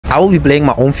I will be playing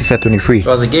my own FIFA 23.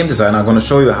 So as a game designer, I'm going to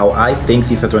show you how I think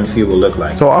FIFA 23 will look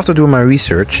like. So after doing my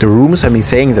research, the rumors have been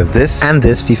saying that this and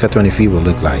this FIFA 23 will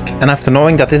look like. And after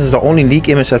knowing that this is the only leak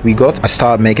image that we got, I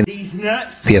started making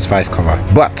PS5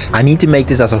 cover. But I need to make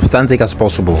this as authentic as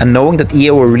possible. And knowing that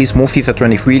EA will release more FIFA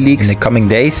 23 leaks in the coming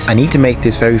days, I need to make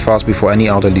this very fast before any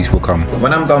other leaks will come.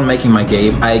 When I'm done making my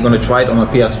game, I'm going to try it on my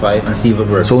PS5 and see if it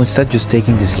works. So instead just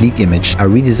taking this leak image, I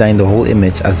redesigned the whole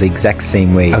image as the exact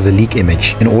same way as the leak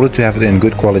image in order to have it in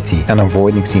good quality and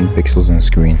avoiding seeing pixels on the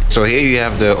screen. So here you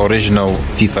have the original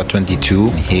FIFA 22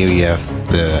 and here you have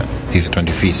the FIFA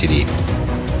 23 CD.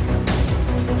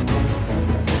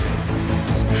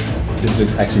 This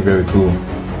looks actually very cool.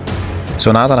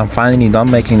 So now that I'm finally done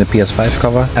making the PS5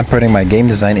 cover and putting my game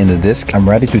design in the disc, I'm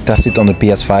ready to test it on the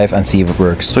PS5 and see if it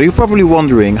works. So you're probably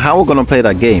wondering how we're gonna play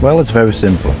that game. Well, it's very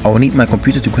simple. I will need my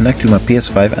computer to connect to my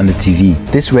PS5 and the TV.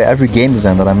 This way every game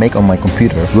design that I make on my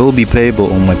computer will be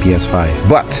playable on my PS5.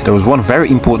 But there is one very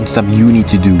important step you need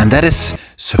to do, and that is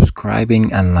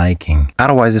subscribing and liking.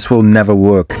 Otherwise this will never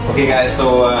work. Okay guys,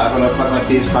 so I'm gonna plug my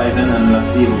PS5 in and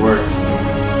let's see if it works.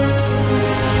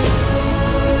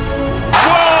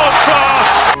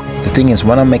 The thing is,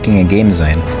 when I'm making a game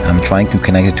design and I'm trying to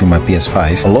connect it to my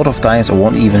PS5, a lot of times it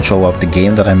won't even show up the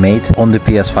game that I made on the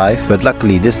PS5, but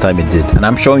luckily this time it did. And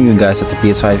I'm showing you guys that the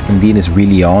PS5 indeed is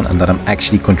really on and that I'm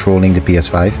actually controlling the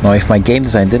PS5. Now if my game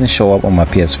design didn't show up on my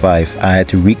PS5, I had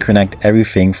to reconnect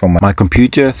everything from my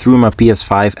computer through my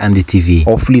PS5 and the TV.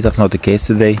 Hopefully that's not the case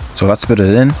today, so let's put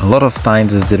it in. A lot of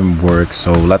times this didn't work,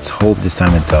 so let's hope this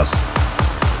time it does.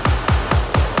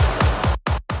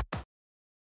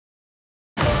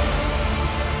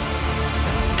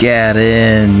 Get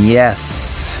in,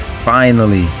 yes,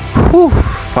 finally, whew,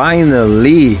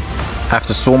 finally.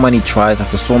 After so many tries,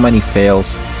 after so many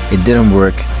fails, it didn't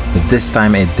work, but this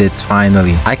time it did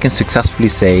finally. I can successfully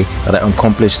say that I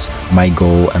accomplished my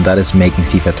goal, and that is making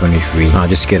FIFA 23. No,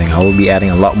 just kidding, I will be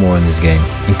adding a lot more in this game,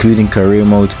 including career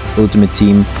mode, ultimate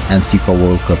team, and FIFA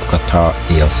World Cup Qatar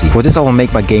DLC. For this I will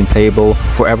make my game playable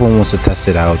for everyone who wants to test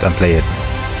it out and play it.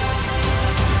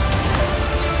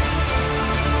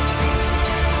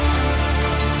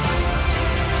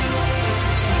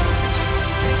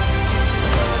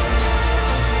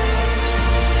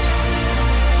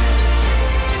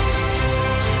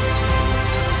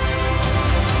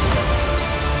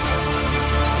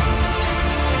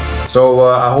 So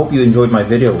I hope you enjoyed my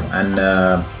video, and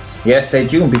yeah, stay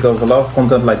tuned because a lot of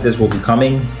content like this will be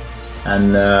coming,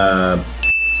 and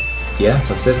yeah,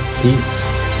 that's it. Peace.